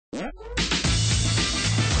We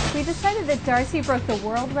decided that Darcy broke the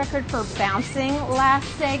world record for bouncing last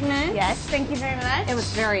segment. Yes, thank you very much. It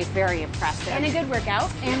was very, very impressive. And a good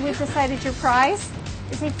workout. And we've decided your prize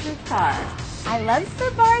is a fruit bar. I love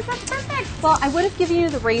fruit bars, that's perfect. Well, I would have given you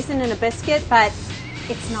the raisin and a biscuit, but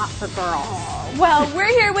it's not for girls. Oh, well, we're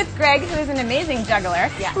here with Greg, who is an amazing juggler.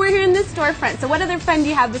 Yeah. We're here in this storefront. So what other fun do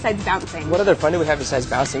you have besides bouncing? What other fun do we have besides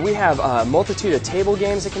bouncing? We have a multitude of table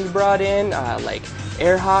games that can be brought in, like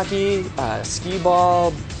air hockey, skee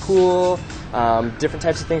ball, pool, different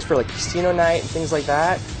types of things for like casino night and things like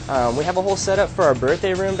that. We have a whole setup for our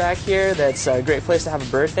birthday room back here that's a great place to have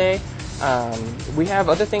a birthday. We have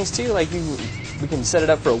other things too, like we can set it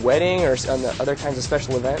up for a wedding or other kinds of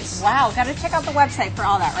special events. Wow, got to check out the website for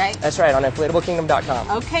all that, right? That's right, on inflatableKingdom.com.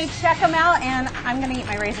 Okay, check them out, and I'm going to eat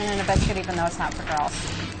my raisin and a biscuit even though it's not for girls.